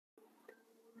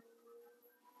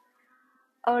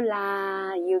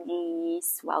Hola,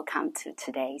 yogis! Welcome to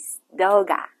today's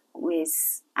yoga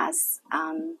with us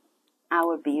on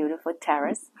our beautiful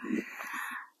terrace.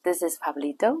 This is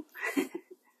Pablito.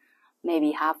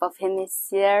 Maybe half of him is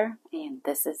here, and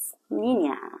this is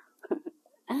Nina.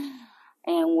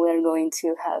 And we're going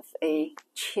to have a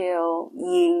chill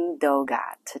yin yoga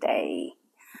today.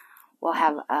 We'll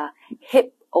have a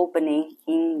hip opening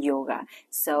in yoga.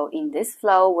 So in this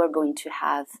flow, we're going to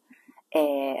have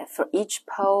for each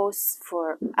pose,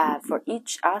 for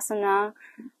each asana,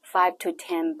 5 to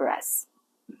 10 breaths.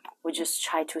 We just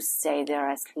try to stay there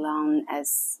as long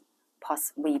as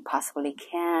we possibly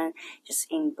can. Just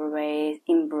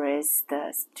embrace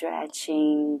the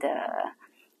stretching, the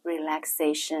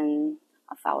relaxation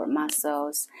of our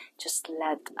muscles. Just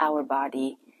let our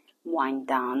body wind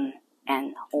down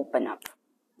and open up.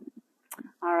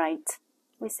 All right,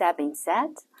 with that being said,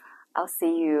 I'll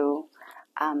see you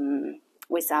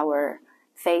with our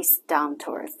face down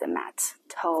towards the mat.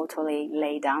 Totally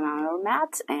lay down on our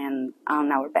mat and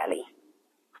on our belly.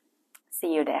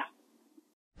 See you there.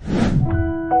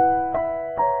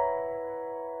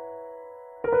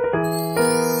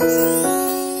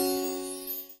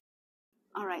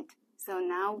 Alright, so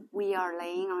now we are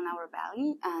laying on our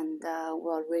belly and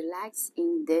we'll relax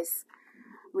in this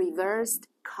reversed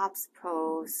corpse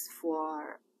pose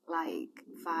for like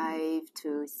 5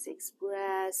 to 6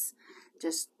 breaths.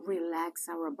 Just relax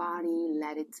our body,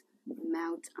 let it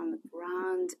melt on the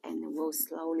ground, and we'll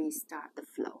slowly start the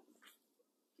flow.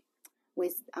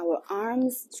 With our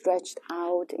arms stretched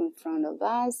out in front of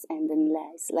us and then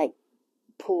legs like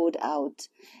pulled out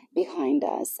behind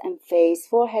us and face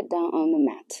forehead down on the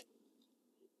mat.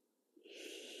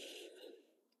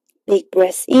 Big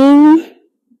breath in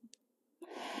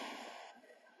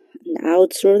and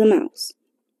out through the mouth.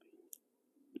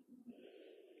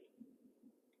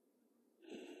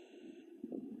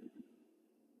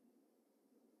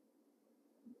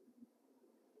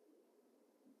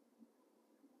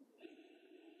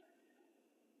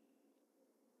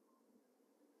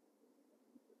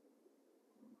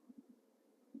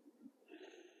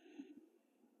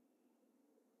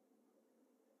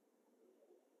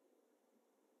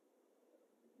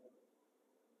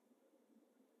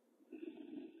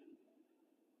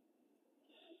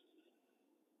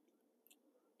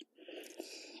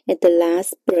 At the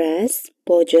last breath,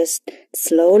 we'll just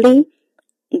slowly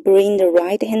bring the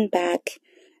right hand back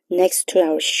next to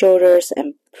our shoulders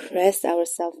and press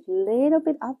ourselves a little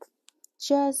bit up,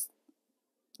 just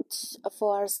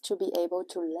for us to be able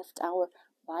to lift our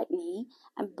right knee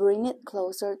and bring it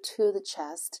closer to the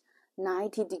chest,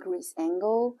 90 degrees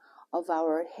angle of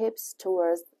our hips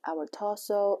towards our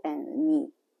torso and knee.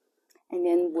 And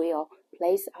then we'll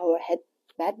place our head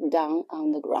back down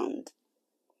on the ground.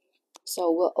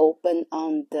 So we'll open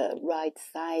on the right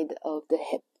side of the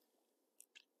hip.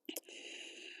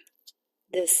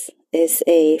 This is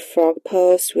a frog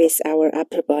pose with our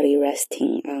upper body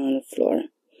resting on the floor.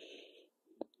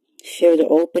 Feel the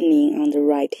opening on the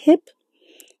right hip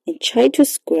and try to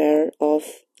square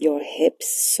off your hips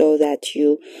so that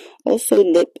you also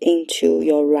dip into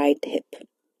your right hip.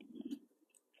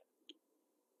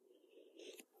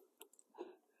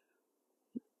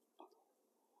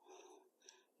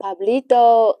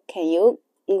 Pablito, can you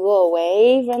go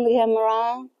away from the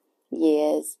camera?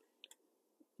 Yes.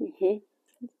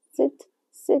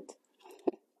 Sit.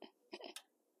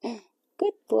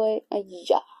 Good boy.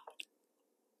 Yeah.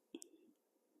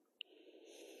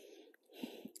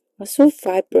 Also,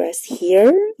 5 breaths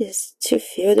here is to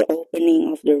feel the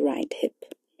opening of the right hip.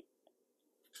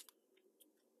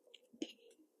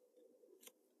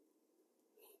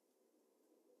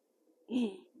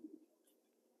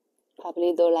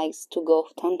 Pablito likes to go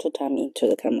time to time into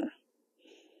the camera.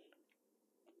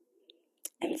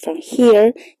 And from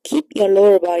here, keep your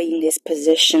lower body in this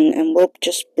position and we'll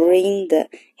just bring the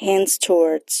hands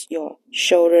towards your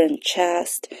shoulder and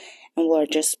chest, and we'll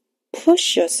just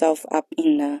push yourself up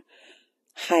in a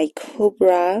high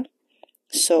cobra.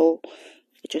 So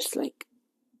just like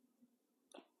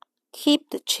keep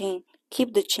the chin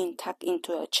tucked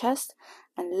into your chest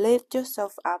and lift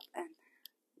yourself up, and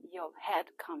your head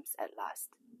comes at last.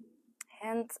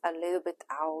 Hands a little bit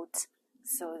out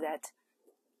so that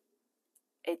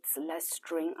it's less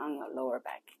strain on your lower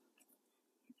back.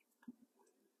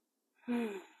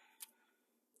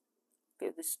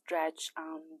 Feel the stretch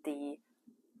on the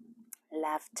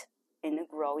left inner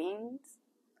groins.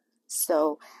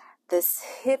 So this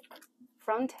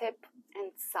front hip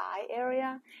and side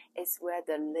area is where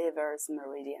the liver's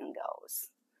meridian goes.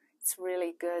 It's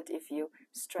really good if you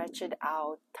stretch it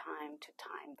out time to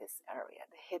time, this area,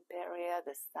 the hip area,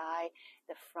 the thigh,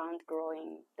 the front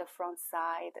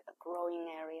side growing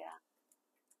area.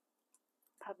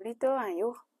 Pablito, are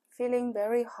you feeling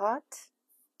very hot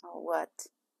or what?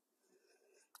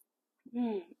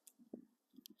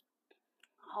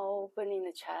 Opening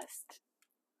the chest.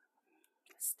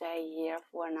 Stay here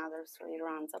for another 3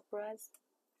 rounds of breath.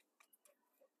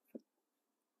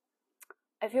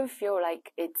 If you feel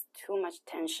like it's too much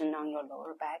tension on your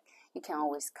lower back, you can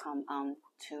always come on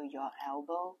to your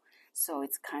elbow. So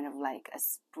it's kind of like a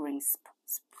sphinx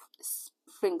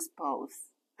pose.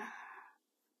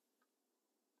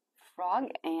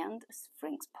 Frog and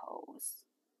sphinx pose.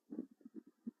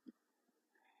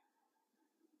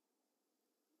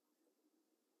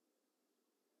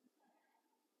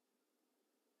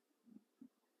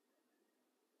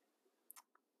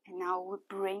 And now we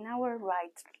bring our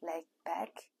right leg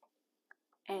back,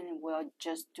 and we'll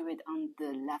just do it on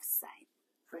the left side.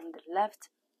 Bring the left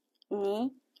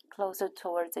knee closer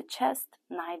towards the chest,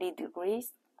 90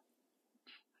 degrees.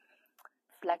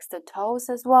 Flex the toes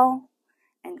as well,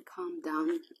 and come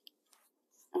down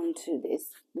onto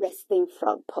this resting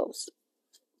frog pose.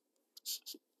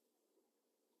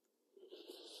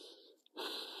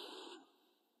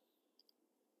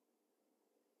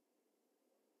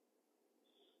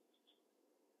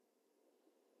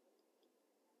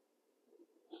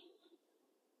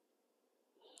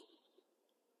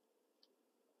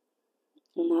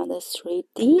 Another 3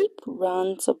 deep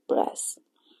rounds of breath.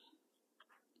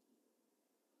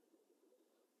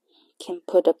 You can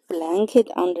put a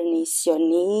blanket underneath your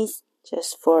knees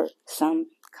just for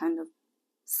some kind of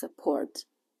support.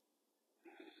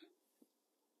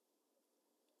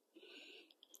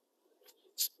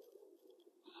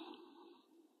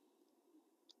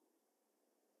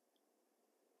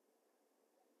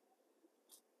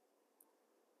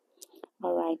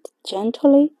 Alright,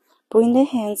 gently bring the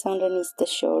hands underneath the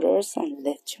shoulders and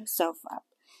lift yourself up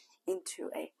into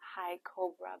a high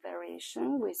cobra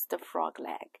variation with the frog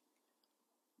leg.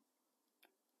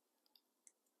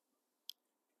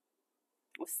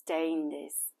 Stay in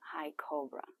this high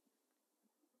cobra.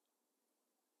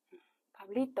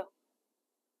 Pablito,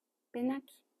 ven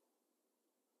aquí.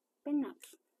 Ven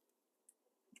aquí.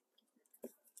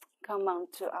 Come on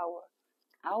to our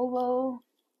elbow,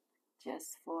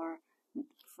 just for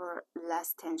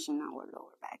less tension on our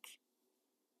lower back.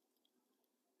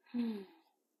 Open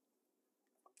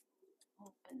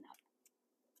up.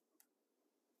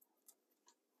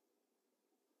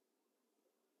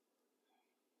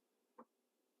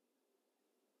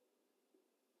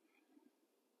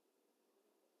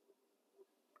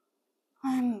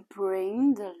 And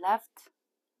bring the left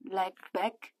leg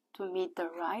back to meet the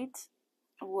right.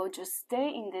 We'll just stay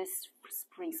in this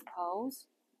sphinx pose.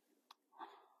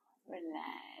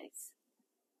 Relax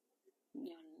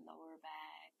your lower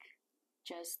back.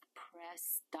 Just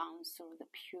press down through the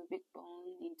pubic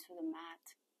bone into the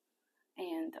mat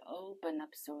and open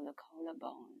up through the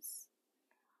collarbones.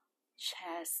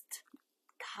 Chest,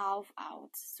 calf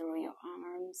out through your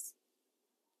arms.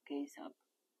 Gaze up.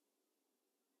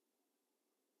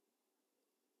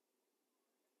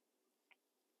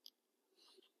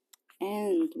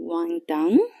 And wind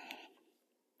down.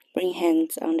 Bring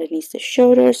hands underneath the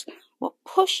shoulders. We'll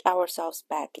push ourselves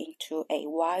back into a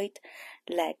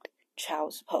wide-legged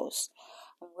child's pose.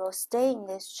 And we'll stay in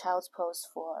this child's pose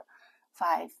for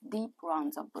 5 deep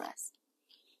rounds of breath.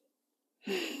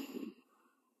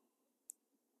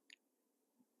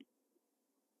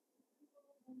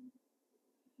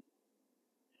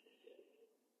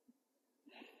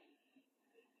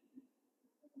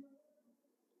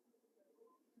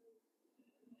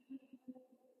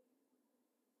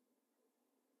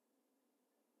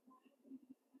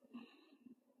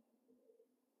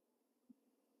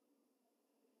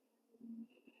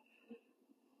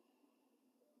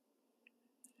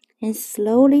 And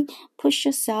slowly push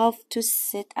yourself to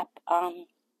sit up on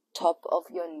top of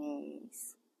your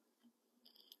knees.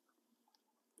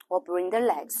 We'll bring the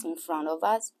legs in front of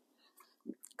us.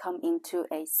 Come into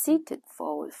a seated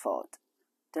forward fold.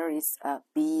 There is a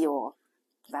bee or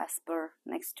vesper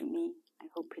next to me. I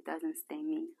hope it doesn't sting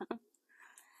me.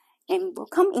 And we'll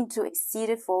come into a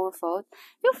seated forward fold.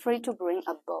 Feel free to bring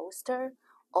a bolster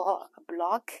or a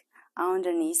block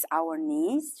underneath our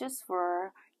knees just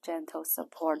for gentle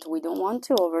support. We don't want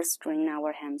to overstrain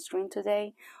our hamstring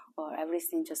today, or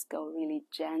everything just go really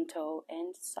gentle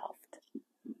and soft,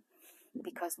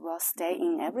 because we'll stay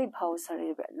in every pose a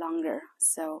little bit longer.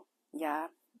 So yeah,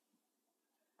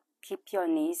 keep your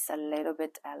knees a little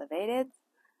bit elevated.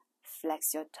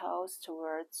 Flex your toes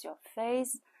towards your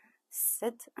face.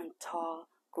 sit and tall,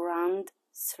 ground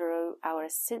through our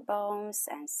sit bones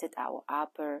and sit our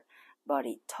upper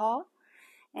body tall.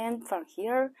 And from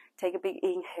here, take a big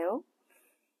inhale.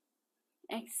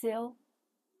 Exhale,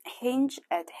 hinge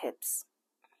at hips.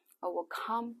 We'll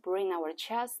bring our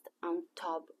chest on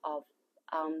top of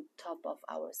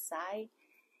our side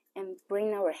and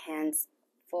bring our hands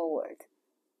forward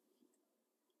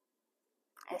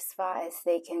as far as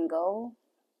they can go.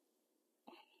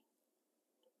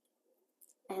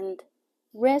 And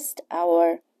rest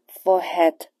our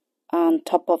forehead on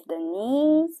top of the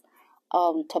knees,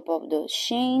 on top of the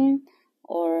shin,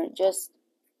 or just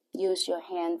use your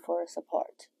hand for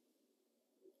support.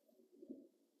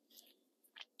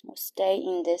 We'll stay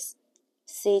in this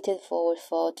seated forward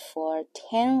fold for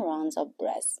 10 rounds of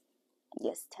breath.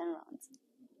 Yes, 10 rounds.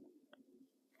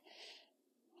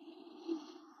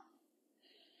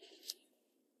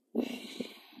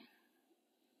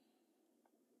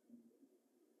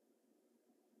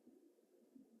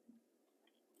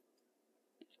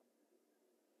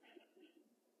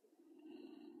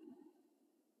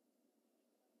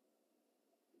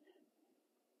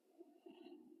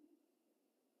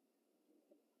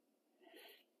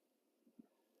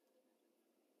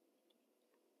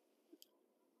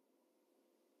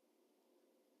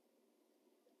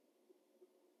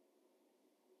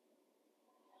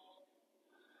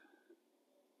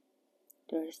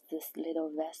 There's this little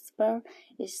vesper.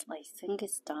 I think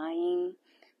it's dying,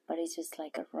 but it's just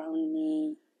like around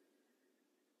me,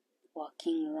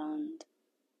 walking around.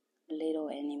 Little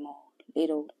animal,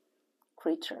 little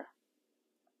creature.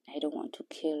 I don't want to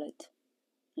kill it.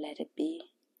 Let it be.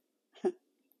 I'm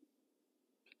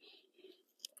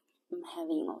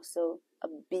having also a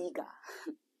biga.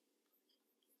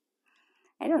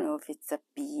 I don't know if it's a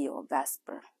bee or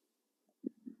vesper.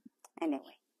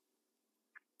 Anyway.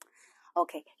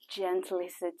 Okay, gently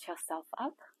sit yourself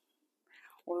up.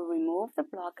 We'll remove the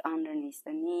block underneath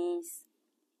the knees.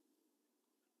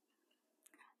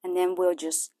 And then we'll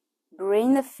just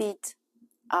bring the feet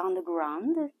on the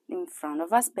ground in front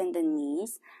of us, bend the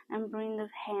knees, and bring the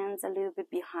hands a little bit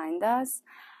behind us.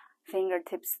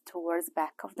 Fingertips towards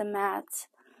back of the mat.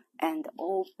 And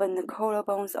open the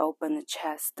collarbones, open the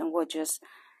chest. And we'll just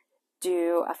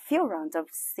do a few rounds of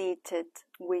seated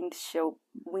windshield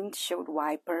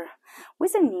wiper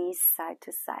with the knees side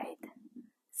to side.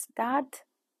 Start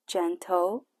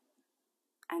gentle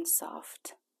and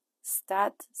soft.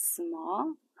 Start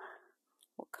small.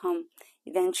 We'll come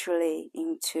eventually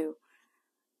into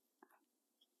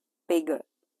bigger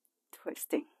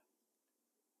twisting.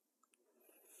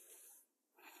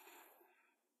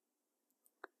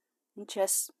 And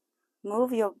just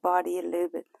move your body a little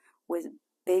bit with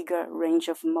bigger range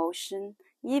of motion,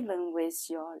 even with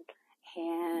your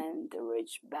hand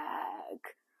reach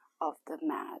back of the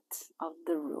mat, of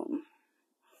the room.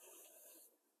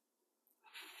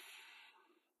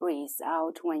 Breathe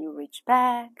out when you reach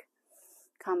back.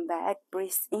 Come back,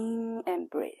 breathe in and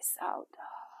breathe out.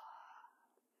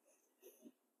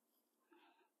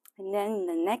 And then in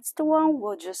the next one,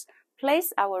 we'll just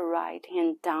place our right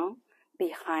hand down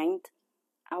behind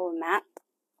our mat,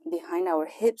 behind our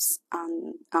hips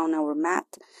on our mat.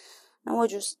 And we'll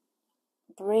just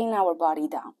bring our body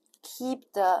down.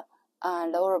 Keep the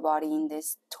lower body in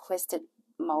this twisted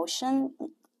motion,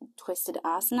 twisted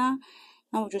asana.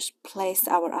 And we'll just place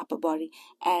our upper body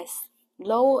as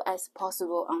low as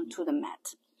possible onto the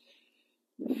mat.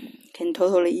 You can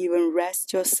totally even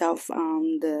rest yourself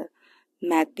on the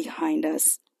mat behind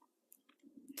us.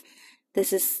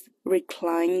 This is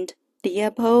reclined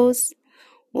deer pose.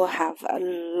 We'll have a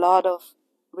lot of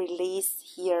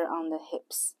release here on the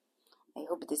hips. I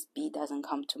hope this bee doesn't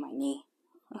come to my knee.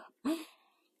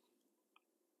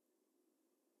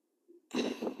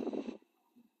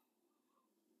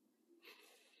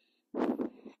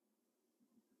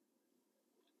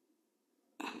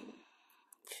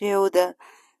 Feel the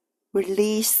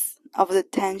release of the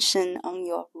tension on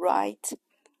your right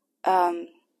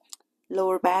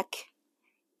lower back.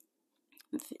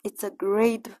 It's a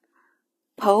great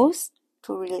pose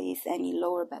to release any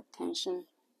lower back tension.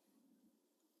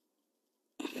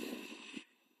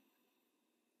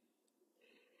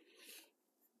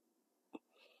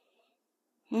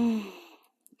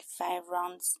 5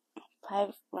 rounds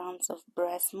of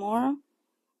breath more.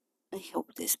 I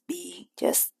hope this bee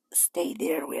just stay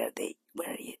there where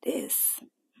it is.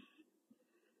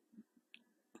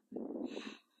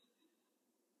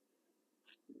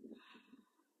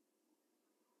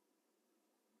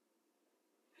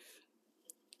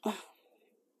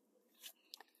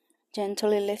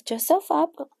 Gently lift yourself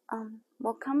up.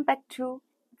 We'll come back to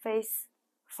face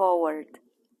forward,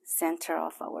 center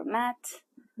of our mat.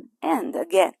 And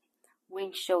again,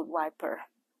 windshield wiper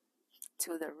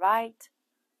to the right,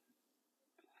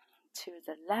 to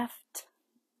the left,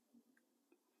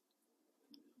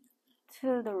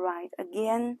 to the right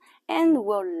again, and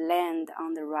we'll land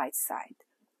on the right side.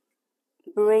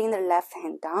 Bring the left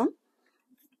hand down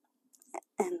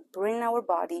and bring our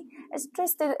body as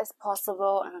twisted as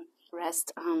possible and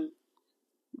rest on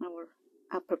our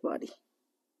upper body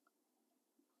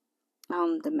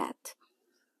on the mat.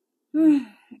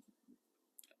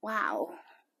 Wow,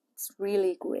 it's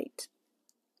really great.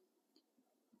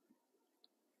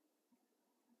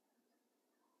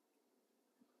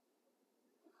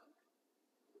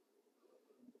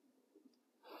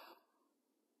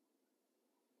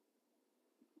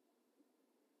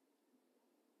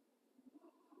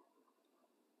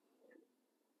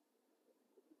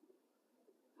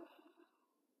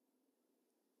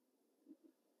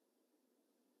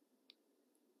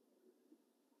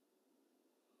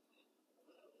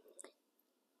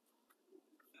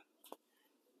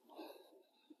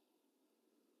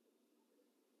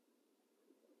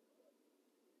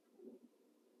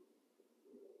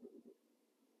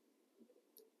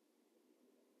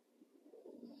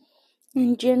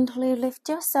 And gently lift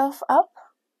yourself up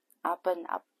and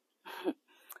up.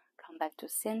 Come back to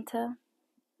center.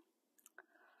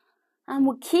 And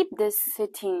we'll keep this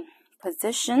sitting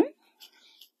position.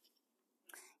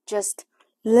 Just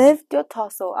lift your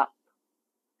torso up.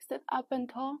 Sit up and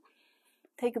tall.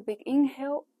 Take a big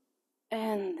inhale.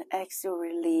 And exhale,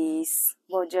 release.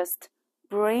 We'll just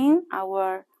bring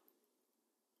our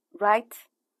right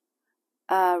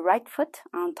foot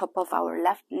on top of our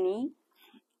left knee.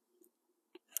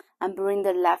 And bring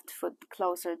the left foot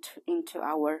closer into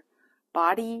our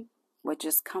body. We'll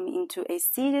just come into a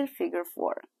seated figure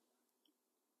 4.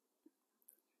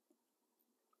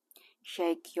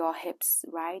 Shake your hips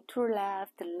right to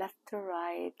left, left to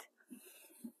right.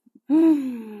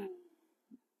 And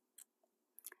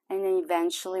then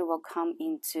eventually we'll come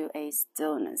into a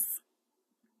stillness.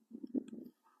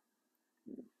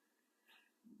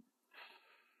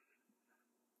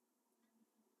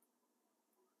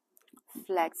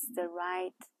 Flex the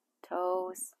right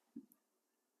toes.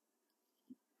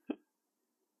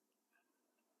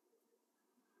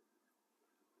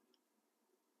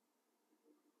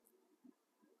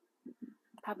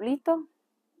 Pablito,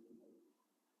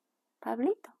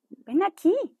 ven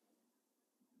aquí.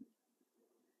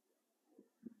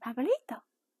 Pablito.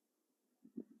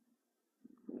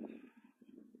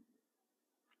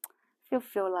 If you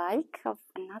feel like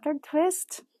another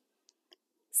twist,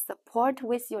 support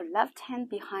with your left hand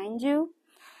behind you,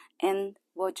 and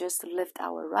we'll just lift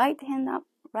our right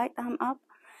arm up,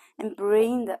 and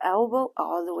bring the elbow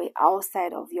all the way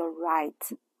outside of your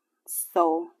right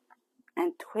sole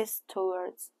and twist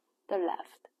towards the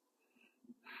left.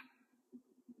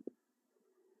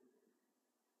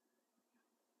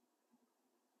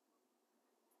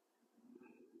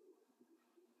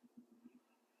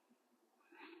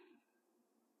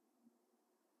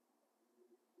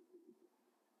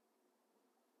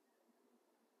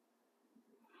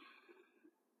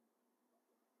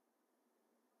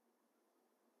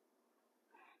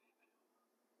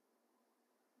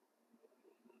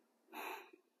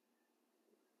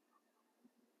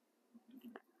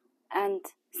 And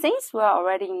since we're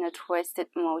already in a twisted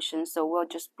motion, so we'll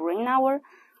just bring our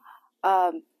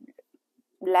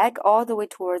leg all the way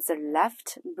towards the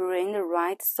left. Bring the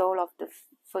right sole of the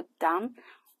foot down.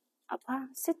 Appa,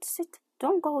 sit.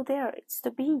 Don't go there. It's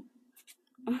the B.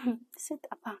 Sit,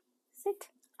 Appa. Sit,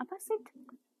 Appa, sit.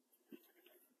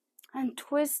 And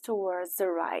twist towards the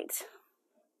right.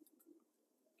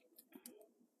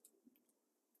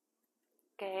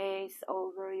 Gaze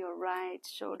over your right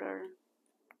shoulder.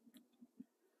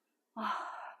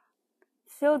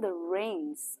 Feel the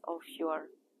reins of your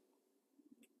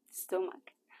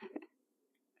stomach.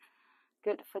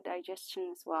 Good for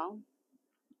digestion as well.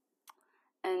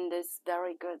 And it's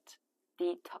very good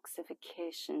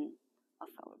detoxification of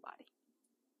our body.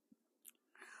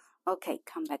 Okay,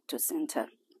 come back to center.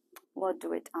 We'll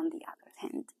do it on the other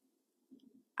hand.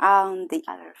 On the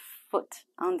other foot,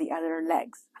 on the other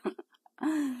legs.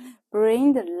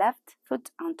 Bring the left foot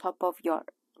on top of your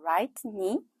right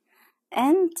knee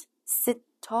and sit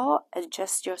tall.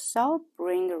 Adjust yourself.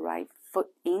 Bring the right foot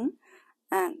in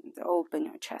and open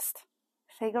your chest.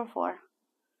 Figure 4.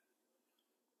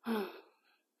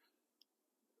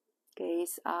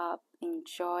 Gaze up.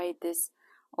 Enjoy this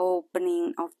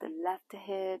opening of the left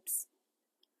hips.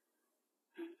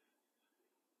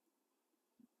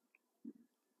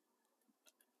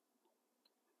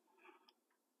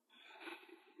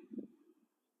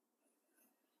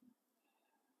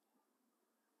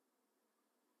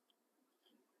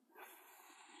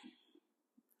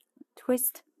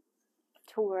 twist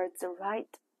towards the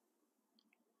right.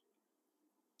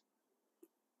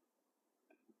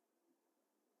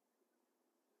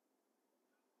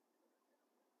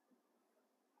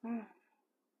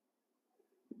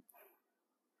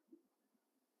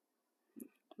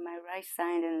 My right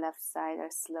side and left side are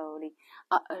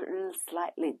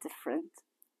slightly different.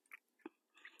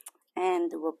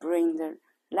 And we'll bring the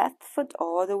left foot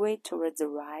all the way towards the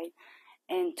right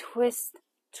and twist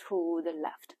to the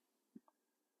left.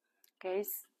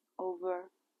 Gaze over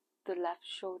the left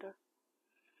shoulder.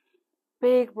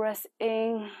 Big breath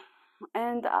in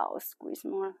and out. Squeeze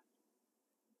more.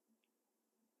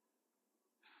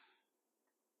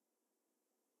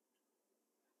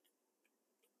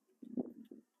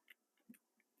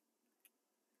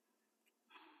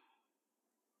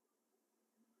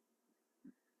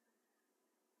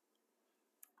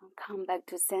 Come back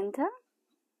to center.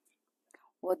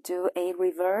 We'll do a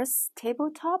reverse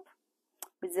tabletop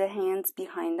with the hands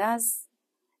behind us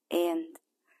and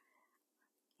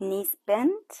knees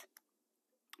bent.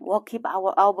 We'll keep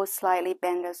our elbows slightly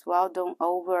bent as well. Don't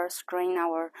overstrain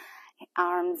our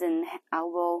arms and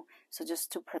elbow. So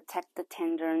just to protect the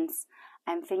tendons,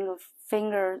 and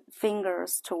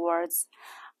fingers towards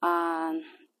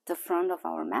the front of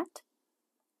our mat.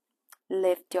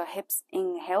 Lift your hips,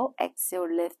 inhale, exhale,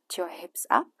 lift your hips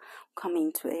up, come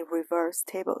into a reverse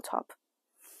tabletop.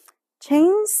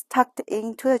 Chains tucked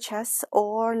into the chest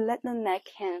or let the neck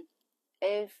hang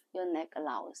if your neck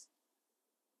allows.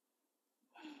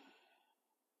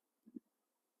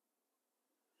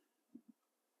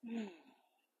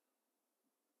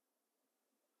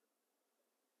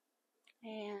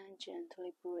 And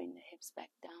gently bring the hips back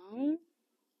down.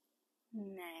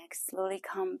 Next, slowly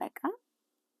come back up.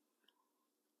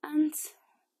 And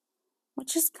we'll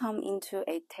just come into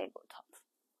a tabletop.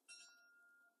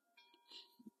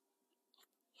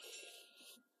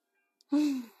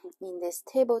 In this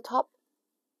tabletop,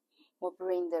 we'll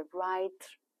bring the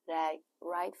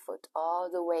right foot all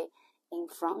the way in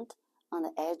front on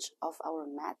the edge of our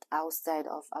mat, outside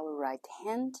of our right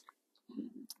hand.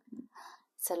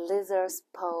 It's a lizard's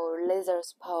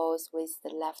pose with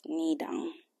the left knee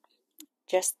down.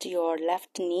 Just your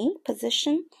left knee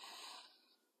position.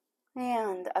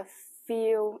 And a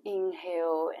few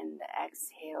inhale and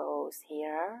exhales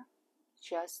here,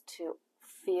 just to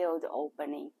feel the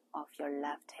opening of your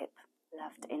left hip,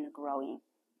 left inner groin.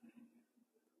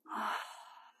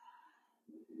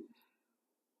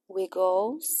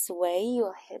 Wiggle, sway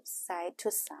your hips side to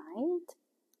side.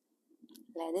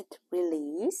 Let it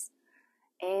release.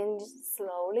 And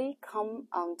slowly come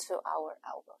onto our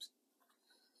elbows.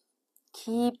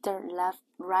 Keep the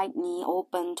right knee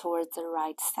open towards the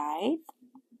right side.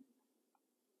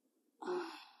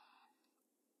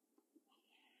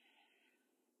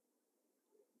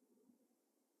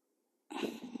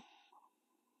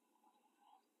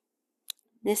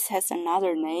 This has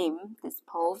another name, this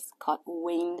pose, called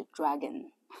winged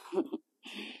dragon.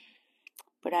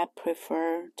 But I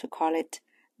prefer to call it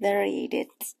variated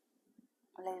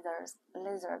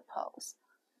lizard pose.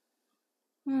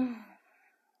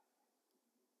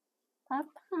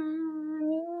 Papa,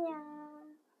 Mia,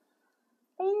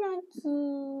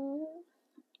 Pinaki.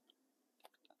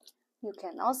 You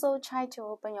can also try to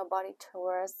open your body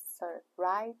towards the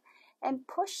right and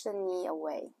push the knee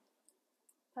away.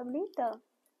 Pablito,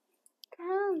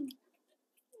 come.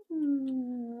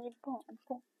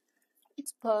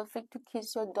 It's perfect to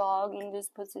kiss your dog in this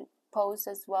pose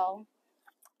as well.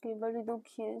 Give a little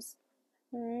kiss.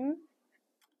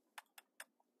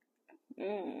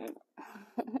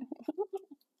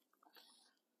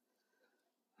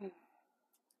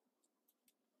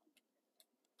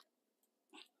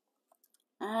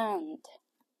 And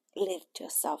lift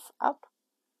yourself up.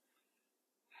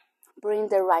 Bring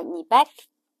the right knee back.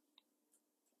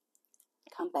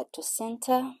 Come back to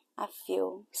center. I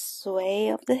feel sway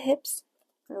of the hips.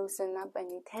 Loosen up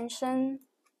any tension.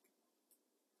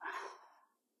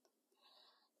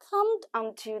 Come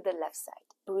onto the left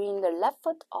side. Bring the left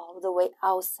foot all the way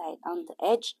outside on the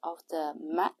edge of the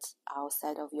mat,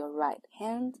 outside of your right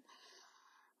hand.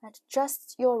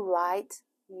 Adjust your right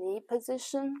knee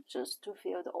position just to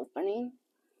feel the opening.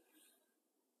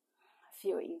 A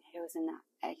few inhales and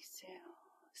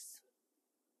exhales.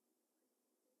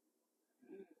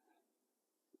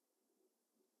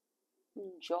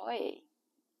 Enjoy.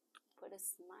 Put a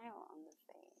smile on the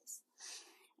face.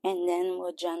 And then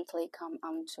we'll gently come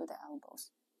onto the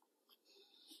elbows.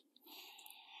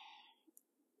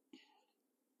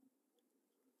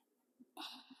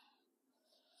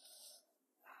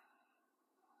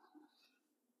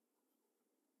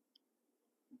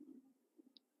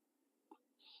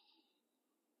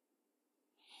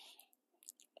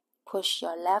 Push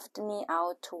your left knee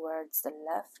out towards the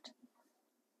left.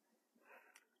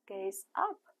 Gaze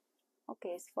up or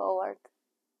gaze forward.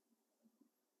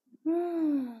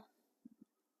 Enjoy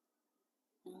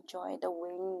the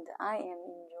wind. I am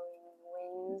enjoying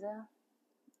wind.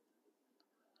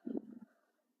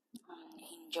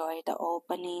 Enjoy the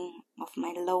opening of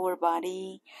my lower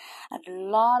body. A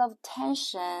lot of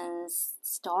tensions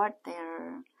start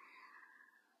there.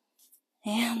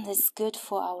 And it's good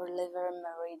for our liver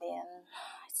meridian.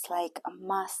 It's like a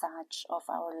massage of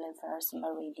our liver's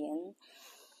meridian.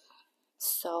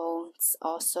 So it's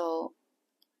also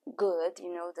good,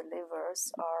 the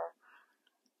livers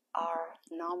are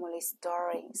normally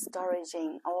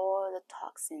storing all the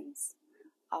toxins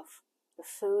of the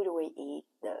food we eat,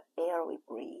 the air we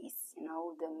breathe,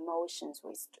 the emotions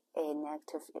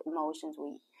negative emotions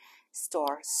we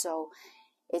store. So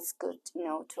it's good,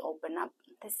 to open up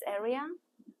this area,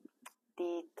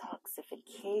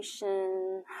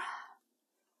 detoxification,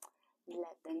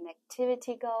 let the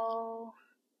negativity go.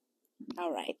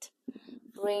 All right,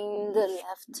 bring the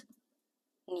left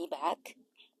knee back.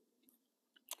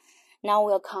 Now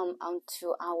we'll come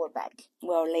onto our back.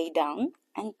 We'll lay down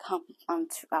and come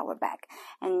onto our back.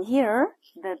 And here,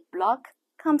 the block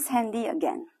comes handy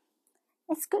again.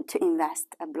 It's good to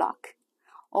invest a block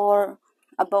or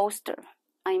a bolster.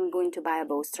 I'm going to buy a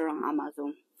bolster on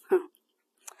Amazon.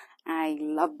 I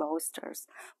love bolsters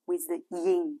with the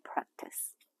yin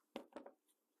practice.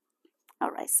 All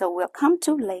right, so we'll come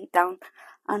to lay down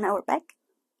on our back.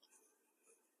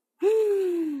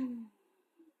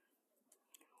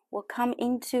 We'll come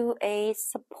into a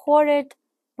supported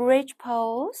bridge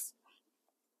pose.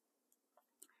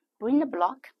 Bring the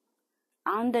block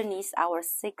underneath our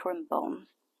sacrum bone.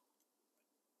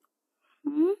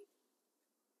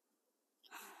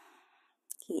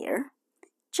 Here,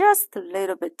 just a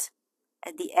little bit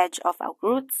at the edge of our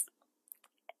glutes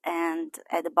and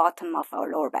at the bottom of our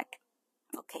lower back.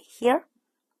 Okay, here.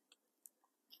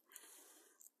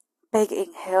 Big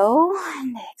inhale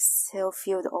and exhale.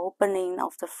 Feel the opening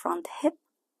of the front hip.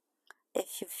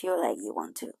 If you feel like you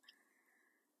want to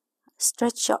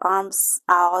stretch your arms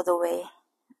all the way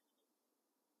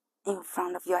in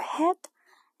front of your head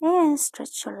and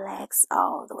stretch your legs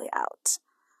all the way out.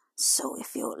 So we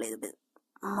feel a little bit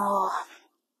more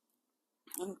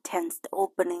intense, the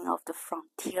opening of the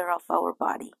frontier of our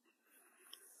body.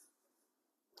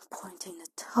 Pointing the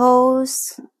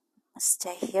toes.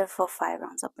 Stay here for 5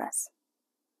 rounds of breath.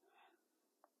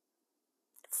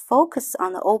 Focus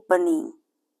on the opening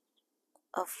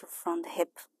of your front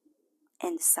hip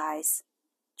and thighs.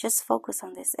 Just focus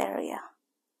on this area,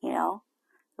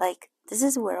 like this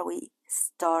is where we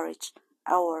storage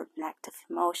our negative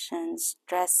emotions,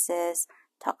 stresses,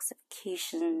 toxins,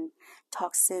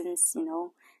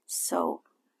 so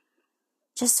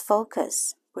just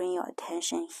focus, bring your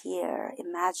attention here,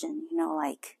 imagine,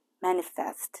 like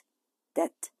manifest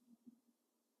that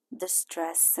the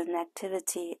stress and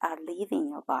activity are leaving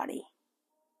your body,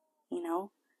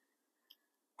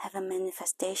 have a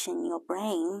manifestation in your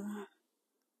brain,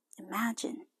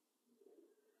 imagine.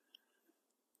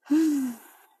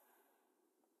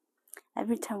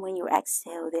 Every time when you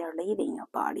exhale, they are leaving your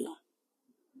body.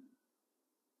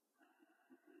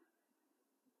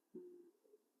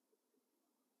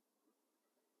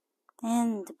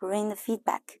 And bring the feet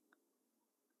back.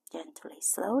 Gently,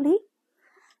 slowly.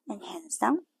 And hands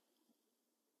down.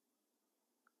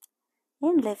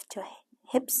 And lift your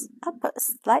hips up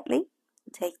slightly.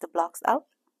 Take the blocks out.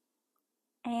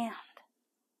 And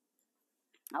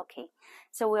okay,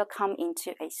 so we'll come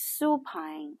into a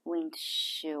supine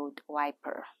windshield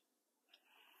wiper.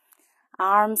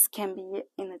 Arms can be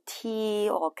in a T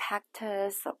or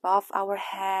cactus above our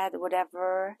head,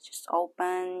 whatever. Just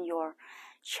open your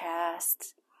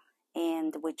chest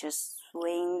and we just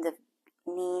swing the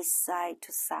knees side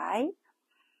to side.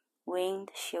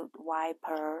 Windshield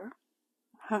wiper.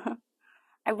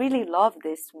 I really love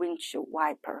this windshield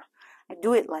wiper. I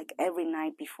do it like every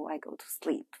night before I go to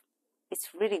sleep.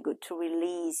 It's really good to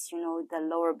release, the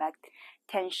lower back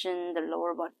tension, the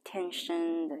lower body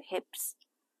tension, the hips.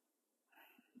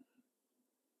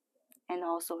 And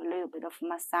also a little bit of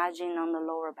massaging on the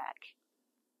lower back.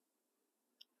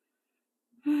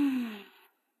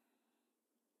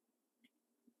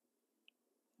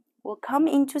 We'll come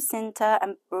into center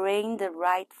and bring the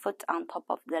right foot on top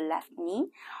of the left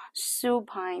knee.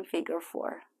 Supine figure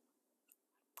 4.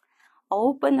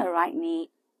 Open the right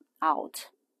knee out.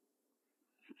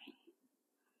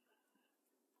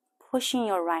 Pushing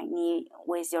your right knee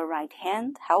with your right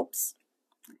hand helps.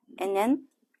 And then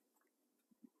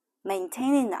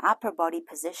maintaining the upper body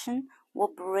position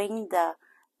will bring the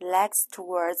legs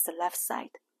towards the left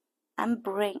side and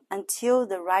bring until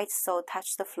the right sole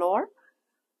touch the floor,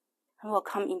 and we'll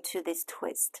come into this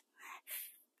twist.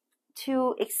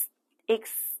 To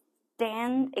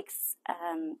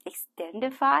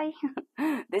extendify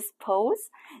this pose,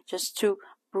 just to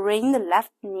bring the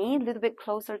left knee a little bit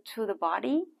closer to the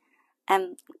body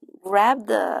and grab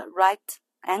the right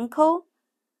ankle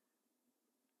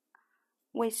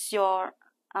with your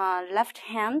left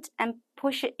hand and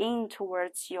push it in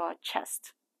towards your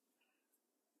chest.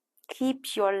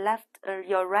 Keep your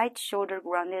right shoulder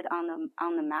grounded on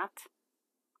the mat.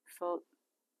 So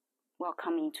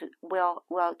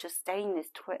we'll just stay in this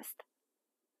twist.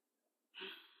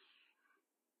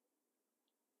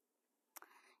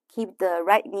 Keep the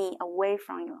right knee away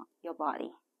from your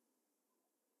body.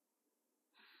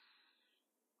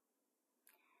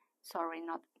 Sorry,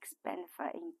 not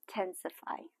expandify,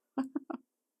 intensify.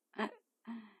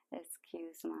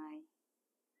 Excuse my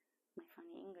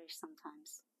funny English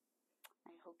sometimes.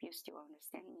 I hope you still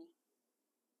understand me.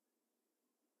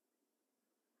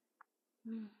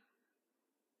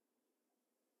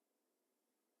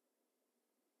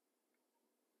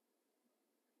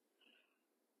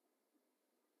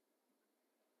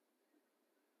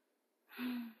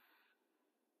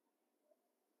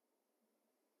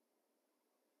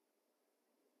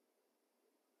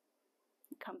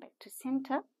 Come back to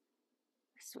center.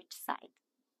 Switch side.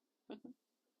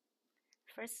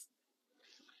 First,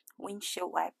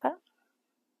 windshield wiper.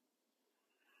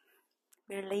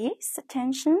 Release the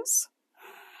tensions.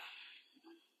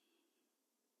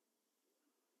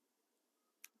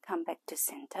 Come back to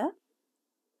center.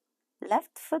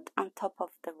 Left foot on top of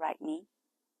the right knee.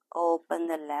 Open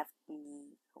the left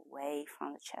knee away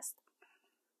from the chest.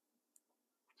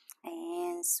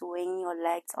 And swing your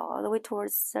legs all the way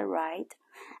towards the right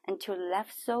until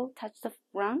left sole touch the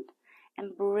ground,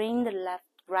 and bring the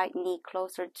right knee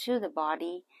closer to the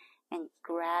body and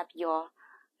grab your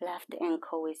left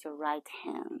ankle with your right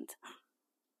hand.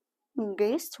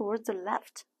 Gaze towards the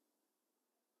left.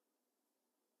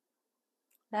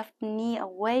 Left knee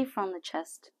away from the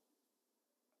chest.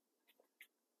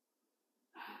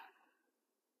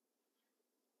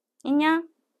 Yinya.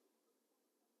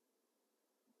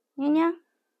 Yinya.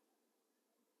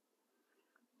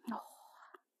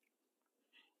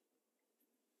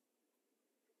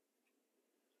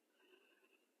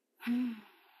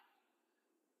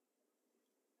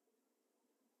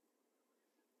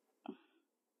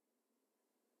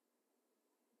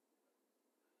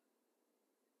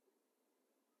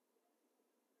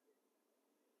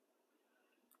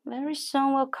 Very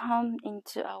soon we'll come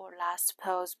into our last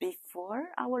pose. Before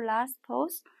our last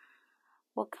pose,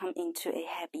 we'll come into a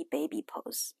happy baby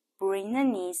pose. Bring the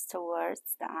knees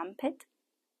towards the armpit.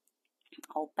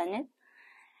 Open it.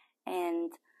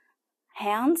 And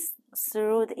hands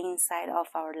through the inside of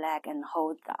our leg and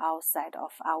hold the outside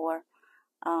of our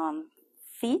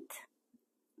feet.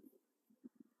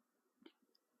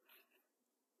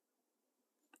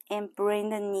 And bring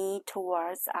the knee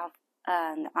towards our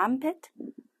armpit.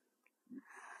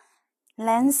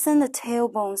 Lengthen the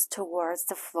tailbones towards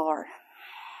the floor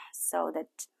so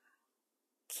that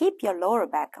keep your lower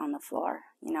back on the floor,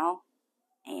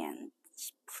 and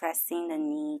pressing the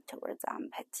knee towards the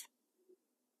armpit.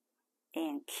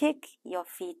 And kick your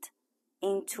feet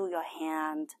into your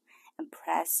hand and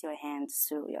press your hand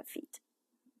through your feet.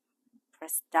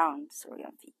 Press down through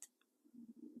your feet.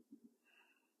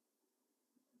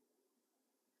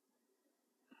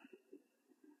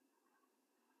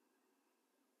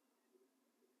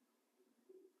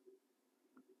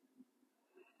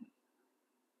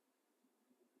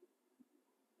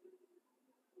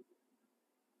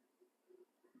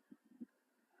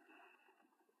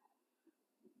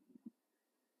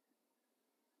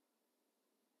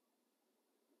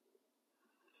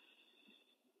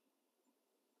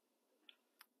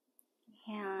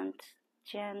 And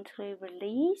gently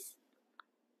release.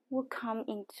 We'll come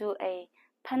into a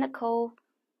pentacle,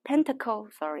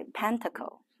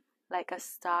 like a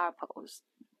star pose.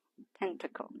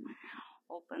 Pentacle.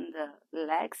 Open the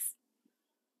legs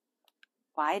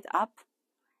wide up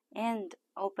and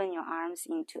open your arms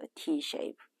into a T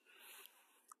shape.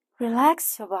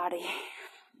 Relax your body.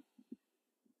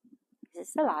 This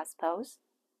is the last pose.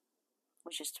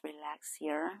 We'll just relax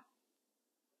here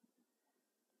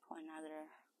for another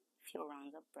few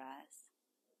rounds of breath.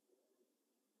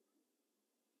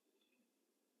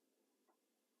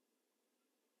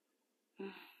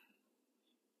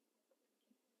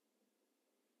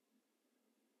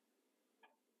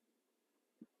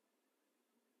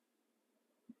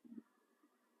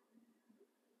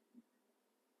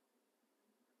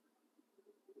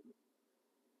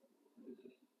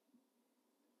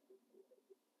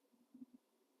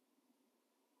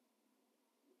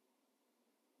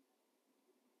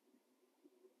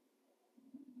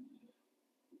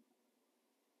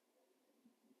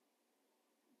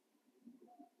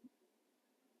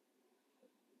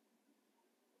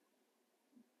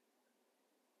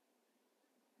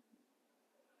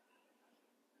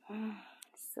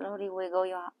 Slowly wiggle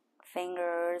your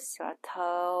fingers, your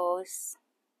toes.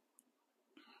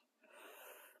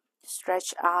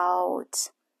 Stretch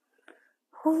out.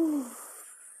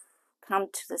 Come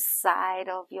to the side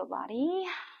of your body.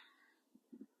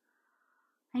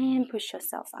 And push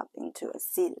yourself up into a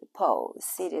seated pose,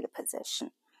 seated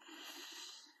position.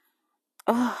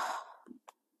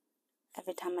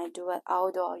 Every time I do an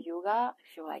outdoor yoga, I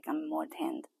feel like I'm more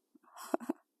tanned.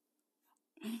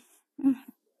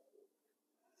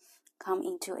 Come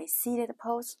into a seated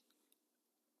pose.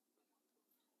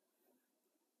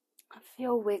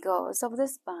 Feel wiggles of the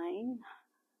spine.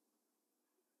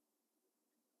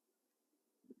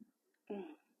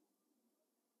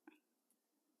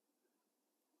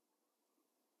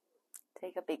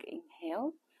 Take a big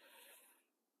inhale.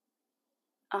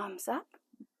 Arms up.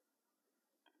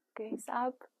 Gaze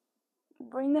up.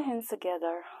 Bring the hands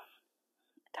together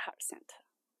at the heart center.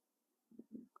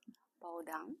 Bow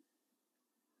down.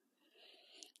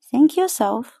 Thank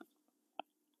yourself.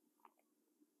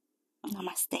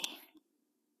 Namaste.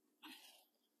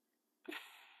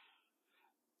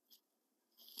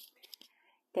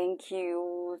 Thank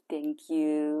you, thank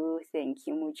you, thank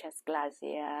you, muchas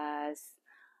gracias.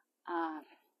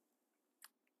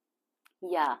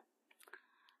 Yeah.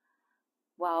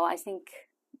 Well, I think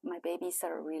my babies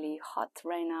are really hot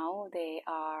right now. They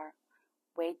are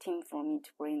waiting for me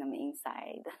to bring them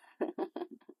inside.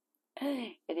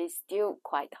 It is still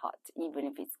quite hot, even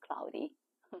if it's cloudy.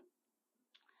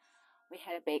 We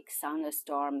had a big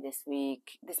thunderstorm this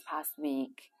past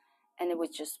week, and it was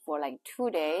just for like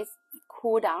 2 days,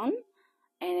 cool down,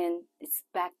 and then it's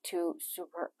back to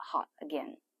super hot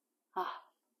again.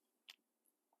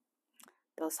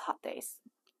 Those hot days.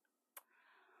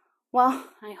 Well,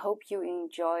 I hope you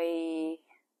enjoy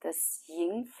this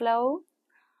yin flow,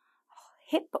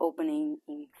 hip opening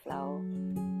yin flow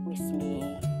with me.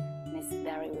 This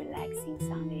very relaxing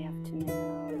Sunday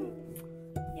afternoon.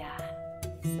 Yeah,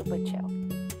 super chill.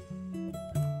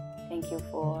 Thank you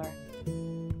for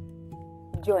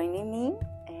joining me,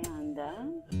 and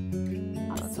I'll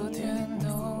see you in the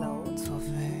next flow.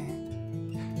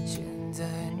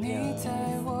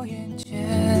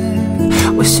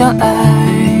 我想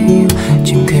爱，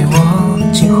请给我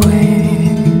机会。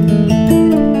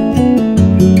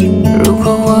如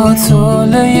果我错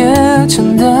了也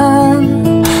承担，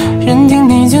认定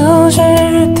你就是